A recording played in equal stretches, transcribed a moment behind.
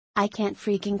I can't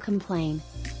freaking complain.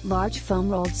 Large foam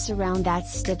rolled surround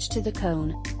that's stitched to the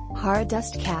cone. Hard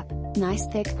dust cap, nice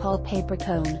thick pulp paper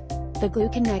cone. The glue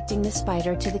connecting the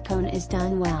spider to the cone is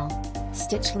done well.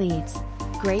 Stitch leads.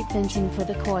 Great venting for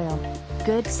the coil.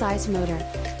 Good size motor.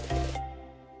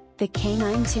 The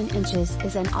K9 10 inches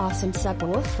is an awesome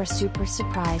subwoofer. Super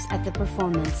surprised at the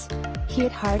performance.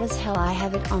 Hit hard as hell. I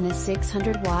have it on a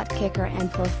 600 watt kicker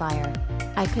amplifier.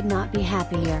 I could not be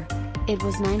happier. It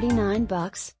was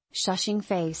 $99, shushing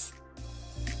face.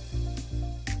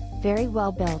 Very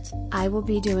well built. I will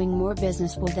be doing more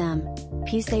business with them.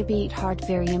 Peace. They beat hard.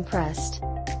 Very impressed.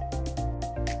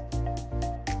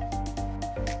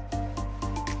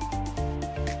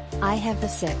 I have the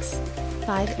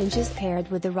 6.5 inches paired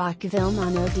with the Rockville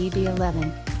Mono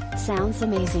DB11. Sounds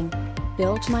amazing.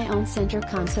 Built my own center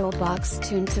console box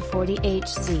tuned to 40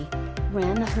 Hz.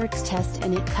 Ran the Hertz test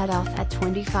and it cut off at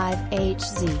 25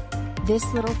 Hz. This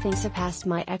little thing surpassed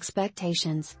my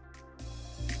expectations.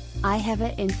 I have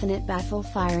an infinite baffle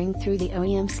firing through the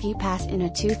OEM ski pass in a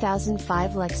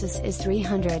 2005 Lexus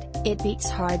IS300. It beats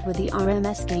hard with the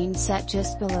RMS gain set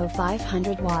just below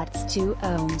 500 watts 2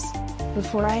 ohms.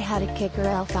 Before I had a kicker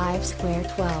L5 square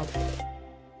 12.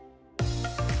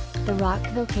 The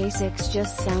Rockville K6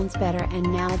 just sounds better and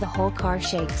now the whole car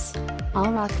shakes.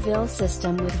 All Rockville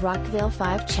system with Rockville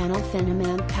 5-channel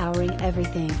Phenoman powering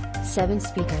everything, 7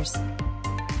 speakers.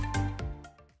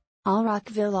 All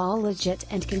Rockville, all legit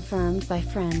and confirmed by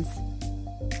friends.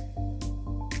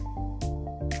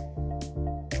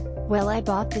 Well, I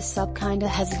bought this sub kinda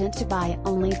hesitant to buy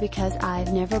only because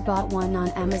I've never bought one on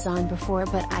Amazon before,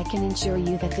 but I can assure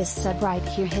you that this sub right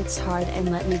here hits hard.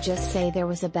 And let me just say, there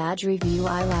was a bad review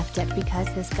I laughed at because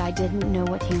this guy didn't know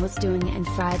what he was doing and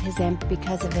fried his amp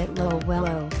because of it. Lol.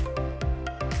 Well,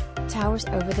 towers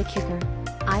over the kicker.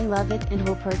 I love it and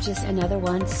will purchase another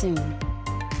one soon.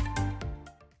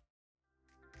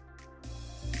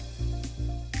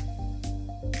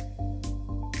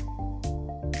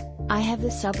 I have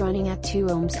the sub running at 2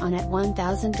 ohms on at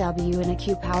 1000 W in a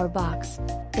Q power box.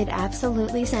 It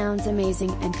absolutely sounds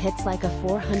amazing and hits like a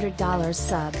 $400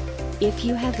 sub. If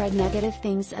you have read negative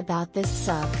things about this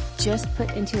sub, just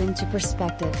put into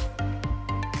perspective.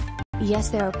 Yes,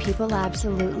 there are people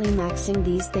absolutely maxing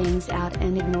these things out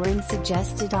and ignoring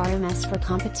suggested RMS for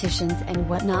competitions and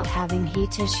whatnot, having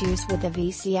heat issues with the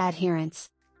VC adherence.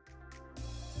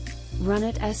 Run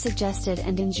it as suggested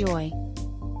and enjoy.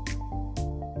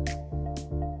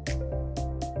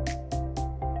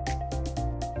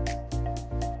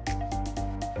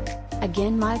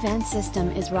 Again, my van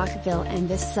system is Rockville and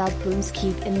this sub booms.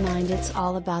 Keep in mind it's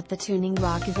all about the tuning.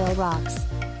 Rockville rocks.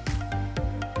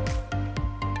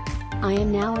 I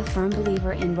am now a firm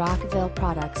believer in Rockville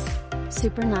products.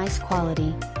 Super nice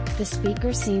quality. The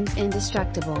speaker seems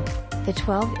indestructible. The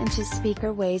 12 inches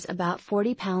speaker weighs about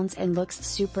 40 pounds and looks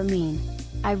super mean.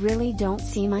 I really don't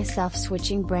see myself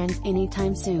switching brands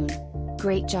anytime soon.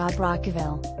 Great job,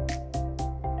 Rockville.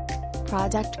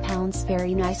 Product pounds.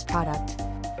 Very nice product.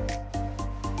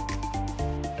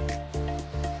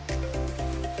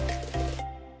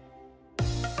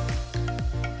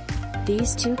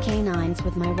 These two K9s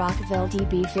with my Rockville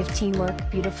DB15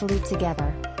 work beautifully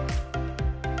together.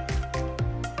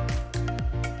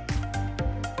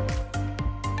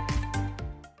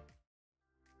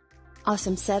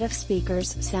 Awesome set of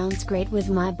speakers. Sounds great with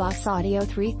my Boss Audio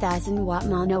 3000 watt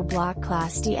mono block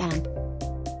Class D amp.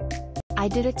 I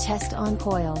did a test on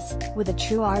coils, with a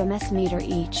true RMS meter.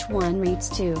 Each one reads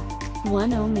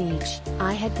 1 ohm each.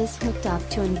 I had this hooked up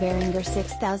to an Behringer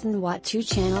 6000 watt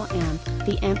 2-channel amp.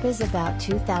 The amp is about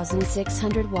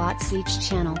 2600 watts each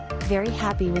channel. Very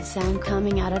happy with sound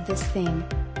coming out of this thing.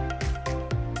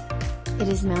 It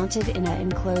is mounted in an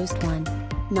enclosed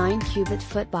 1.9 cubic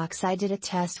foot box. I did a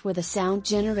test with a sound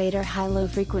generator high-low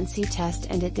frequency test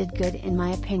and it did good in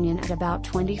my opinion at about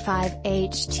 25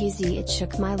 Hz. It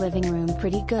shook my living room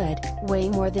pretty good, way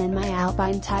more than my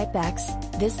Alpine Type X.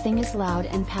 This thing is loud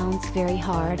and pounds very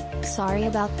hard. Sorry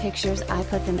about pictures, I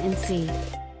put them in C.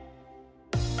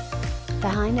 The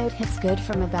high note hits good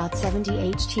from about 70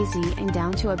 Hz and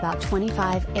down to about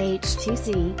 25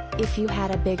 Hz. If you had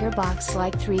a bigger box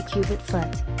like 3 cubic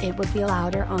foot, it would be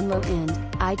louder on low end.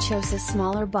 I chose a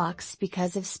smaller box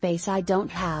because of space I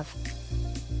don't have.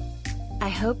 I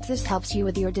hope this helps you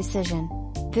with your decision.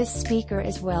 This speaker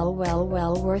is well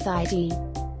worth it.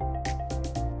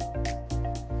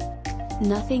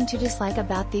 Nothing to dislike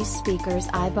about these speakers.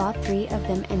 I bought 3 of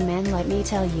them and man, let me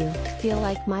tell you, feel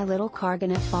like my little car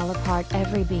gonna fall apart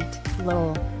every beat.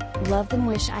 Lol. Love them.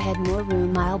 Wish I had more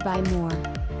room. I'll buy more.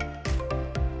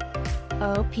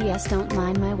 PS don't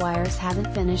mind my wires,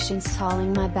 haven't finished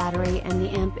installing my battery and the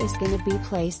amp is gonna be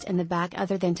placed in the back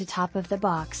other than to top of the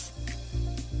box.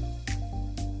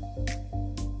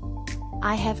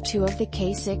 I have two of the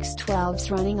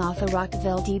K612s running off a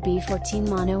Rockville DB14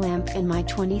 mono amp in my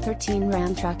 2013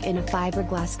 Ram truck in a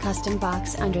fiberglass custom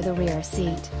box under the rear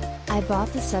seat. I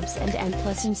bought the subs and N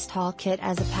Plus install kit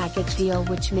as a package deal,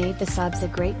 which made the subs a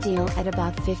great deal at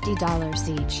about $50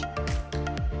 each.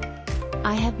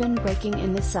 I have been breaking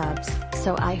in the subs,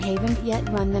 so I haven't yet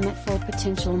run them at full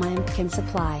potential my amp can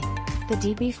supply. The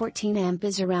DB14 amp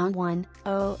is around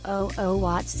 1,000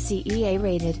 watts CEA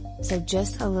rated, so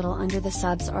just a little under the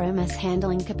sub's RMS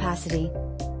handling capacity.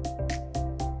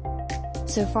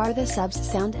 So far the subs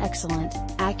sound excellent,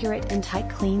 accurate and tight,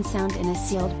 clean sound in a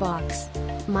sealed box.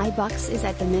 My box is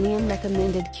at the minimum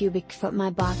recommended cubic foot. My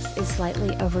box is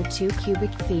slightly over 2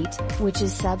 cubic feet, which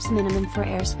is sub's minimum for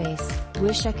airspace.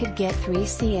 Wish I could get 3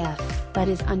 CF, but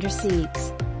is under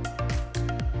seats.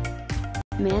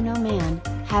 Man oh man,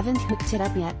 haven't hooked it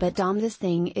up yet, but damn, this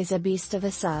thing is a beast of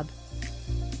a sub.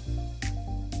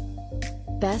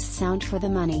 Best sound for the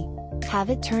money. Have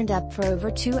it turned up for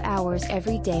over 2 hours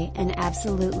every day and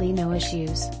absolutely no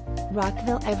issues.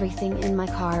 Rockville everything in my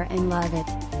car and love it.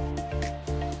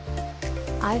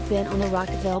 I've been on a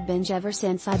Rockville binge ever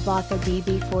since I bought the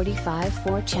DB45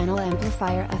 4-channel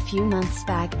amplifier a few months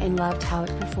back and loved how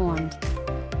it performed.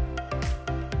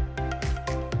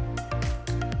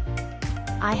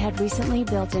 I had recently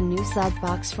built a new sub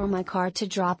box for my car to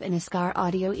drop in a Scar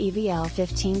Audio EVL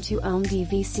 15 2-ohm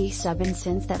DVC sub, and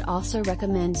since that also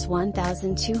recommends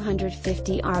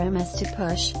 1250 RMS to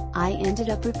push, I ended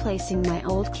up replacing my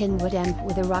old Kenwood amp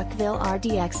with a Rockville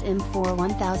RDX M4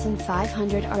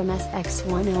 1500 RMS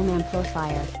X1 ohm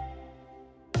amplifier.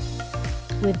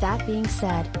 With that being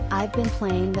said, I've been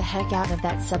playing the heck out of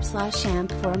that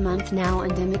sub/amp for a month now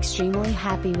and am extremely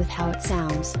happy with how it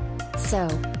sounds. So,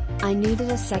 I needed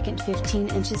a second 15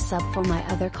 inches sub for my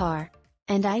other car.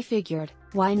 And I figured,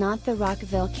 why not the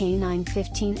Rockville K9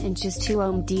 15 inches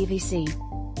 2-ohm DVC?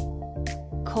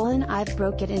 I've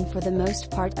broke it in for the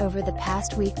most part over the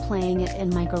past week, playing it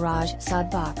in my garage sub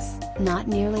box, not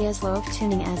nearly as low of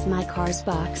tuning as my car's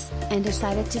box, and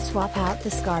decided to swap out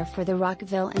the Scar for the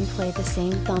Rockville and play the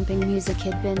same thumping music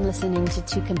he'd been listening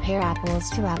to compare apples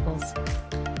to apples.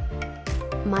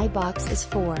 My box is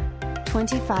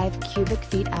 4.25 cubic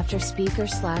feet after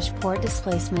speaker/port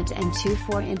displacement and 2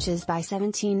 4" by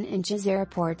 17" air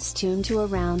ports tuned to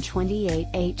around 28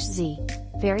 Hz.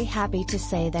 Very happy to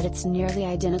say that it's nearly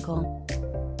identical.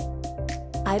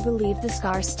 I believe the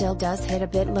Scar still does hit a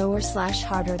bit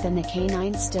lower/harder than the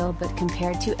K9 still, but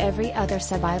compared to every other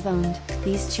sub I've owned,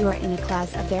 these two are in a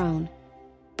class of their own.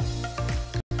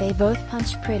 They both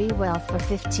punch pretty well for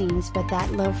 15s, but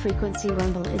that low frequency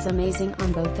rumble is amazing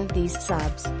on both of these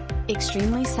subs.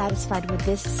 Extremely satisfied with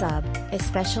this sub,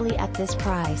 especially at this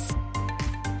price.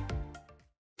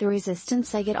 The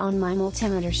resistance I get on my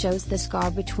multimeter shows the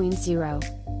Scar between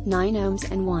 0.9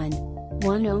 ohms and 1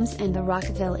 ohms, and the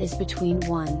Rockville is between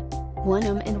 1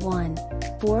 ohm and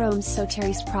 1.4 ohms, so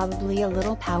there's probably a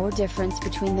little power difference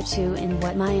between the two in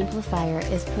what my amplifier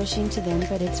is pushing to them,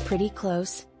 but it's pretty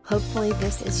close. Hopefully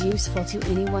this is useful to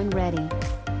anyone ready.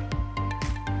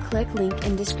 Click link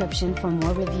in description for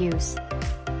more reviews.